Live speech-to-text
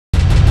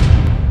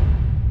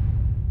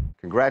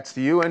Congrats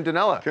to you and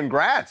Danella.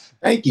 Congrats.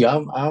 Thank you.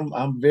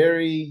 I'm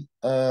very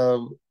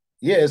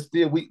yeah. It's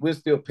still we're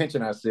still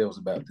pinching ourselves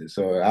about this.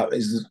 So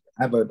it's just,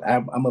 I have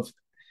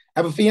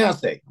a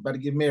fiance. I'm about to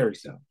get married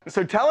soon.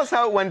 So tell us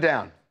how it went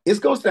down. It's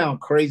gonna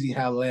sound crazy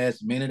how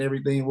last minute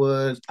everything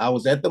was. I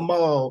was at the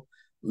mall,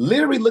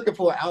 literally looking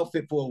for an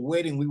outfit for a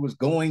wedding we was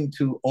going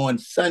to on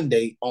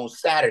Sunday on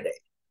Saturday.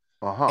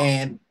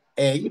 And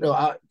you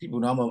know, people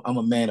know I'm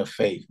a man of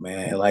faith,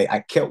 man. Like I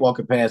kept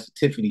walking past the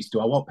Tiffany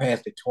store. I walked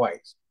past it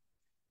twice.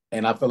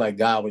 And I feel like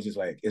God was just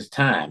like, it's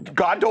time.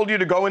 God told you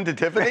to go into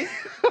Tiffany?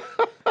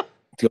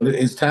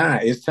 It's time.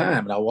 It's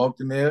time. And I walked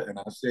in there and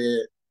I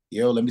said,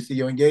 yo, let me see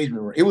your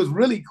engagement ring. It was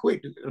really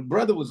quick. The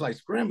brother was like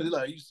scrambling. He's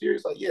like, are you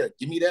serious? Like, yeah,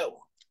 give me that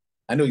one.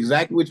 I knew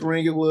exactly which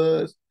ring it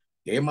was.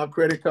 Gave my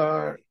credit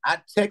card. I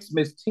text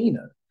Miss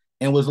Tina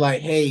and was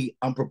like, hey,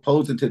 I'm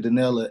proposing to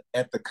Danella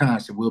at the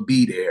concert. We'll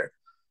be there.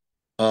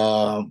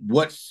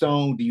 What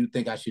song do you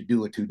think I should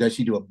do it to? Does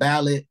she do a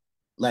ballad?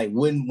 Like,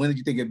 when did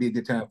you think it'd be a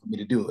good time for me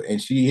to do it?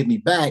 And she hit me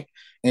back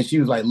and she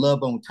was like,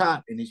 Love on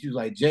Top. And then she was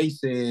like, Jay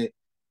said,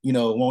 you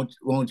know,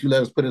 won't you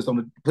let us put it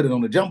on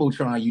the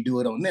Jumbotron? You do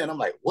it on there. And I'm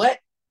like, what?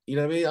 You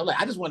know what I mean? I'm like,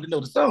 I just wanted to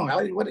know the song.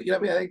 You know what I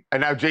mean?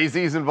 And now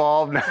Jay-Z's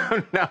involved.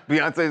 Now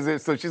Beyonce's in,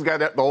 so she's got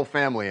the whole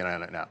family in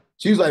on it now.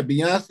 She was like,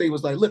 Beyonce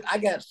was like, look, I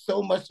got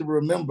so much to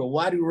remember.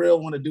 Why do Rel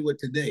want to do it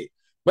today?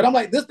 But I'm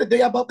like, this is the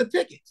day I bought the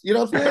tickets. You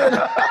know what I'm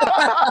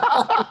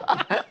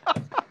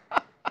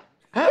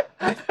saying?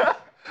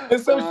 And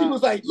so she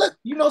was like, look,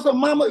 you know, so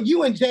Mama,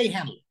 you and Jay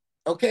handle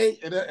it, okay?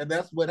 And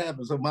that's what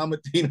happened. So Mama,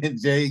 Tina,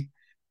 and Jay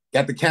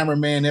got the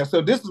cameraman there.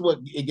 So this is what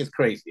it gets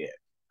crazy at.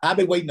 I've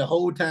been waiting the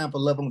whole time for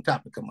Love on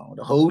Top to come on,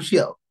 the whole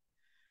show.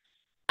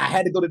 I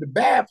had to go to the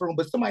bathroom,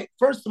 but somebody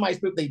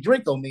spilled their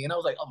drink on me, and I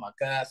was like, oh my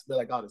God, I smell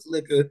like all this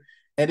liquor.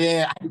 And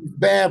then I went to the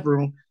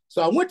bathroom.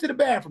 So I went to the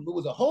bathroom. It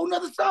was a whole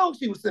nother song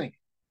she was singing.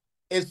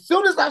 As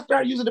soon as I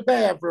started using the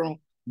bathroom,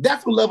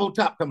 that's when Love on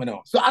Top coming on.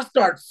 So I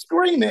start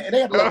screaming, and they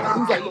had like, it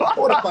was like a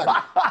porta potty.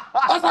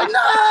 I was like,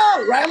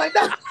 no, right? Like,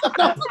 no.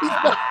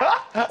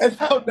 And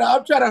so now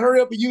I'm trying to hurry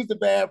up and use the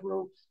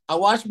bathroom. I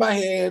wash my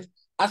hands.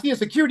 I see a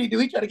security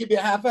dude. He tried to give me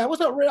a high five.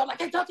 What's up, Rel? I'm like, I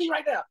can't talk to you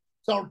right now.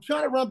 So I'm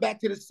trying to run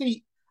back to the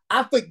seat.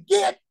 I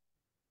forget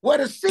where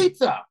the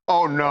seats are.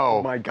 Oh, no.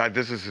 Oh, my God,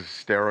 this is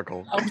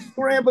hysterical. I'm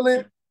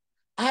scrambling.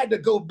 I had to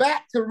go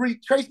back to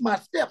retrace my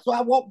steps. So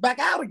I walked back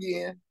out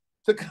again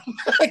to come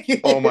back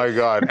in. Oh, my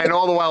God. And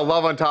all the while,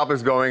 Love on Top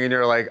is going, and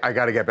you're like, I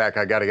got to get back.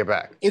 I got to get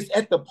back. It's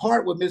at the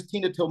part where Miss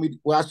Tina told me,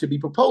 well, I should be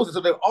proposing. So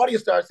the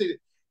audience started saying,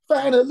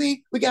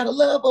 finally, we got a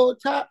Love on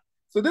Top.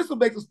 So this will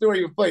make the story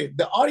even funny.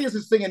 The audience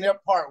is singing their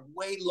part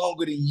way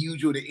longer than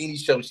usual to any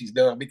show she's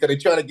done because they're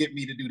trying to get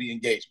me to do the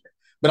engagement.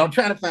 But I'm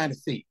trying to find a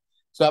seat.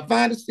 So I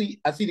find a seat.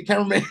 I see the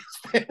cameraman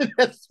standing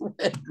there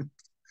sweating.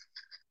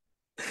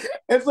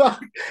 And so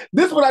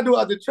this is what I do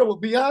out of trouble.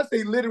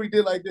 Beyonce literally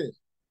did like this.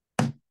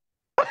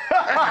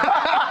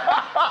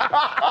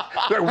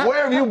 Like,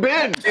 where have you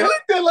been? She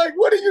looked there like,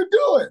 what are you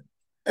doing?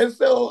 And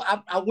so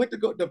I went to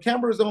go, the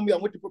camera's on me, I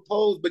went to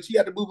propose, but she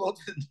had to move on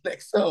to the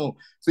next song.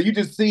 So you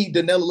just see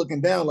Danella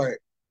looking down like,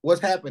 what's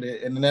happening?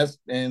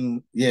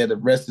 And yeah, the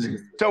rest is.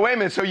 So wait a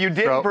minute, so you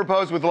didn't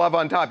propose with Love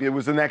on Top. It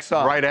was the next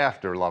song. Right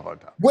after Love on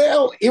Top.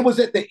 Well, it was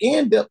at the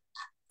end of,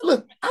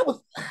 look, I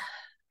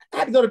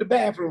had to go to the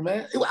bathroom,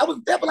 man. I was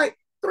there for like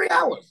 3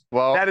 hours.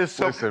 Well, that is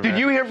so. Listen, did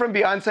you hear from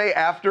Beyonce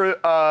after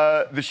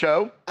the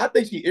show? I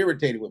think she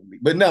irritated with me,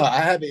 but no,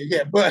 I haven't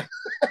yet. But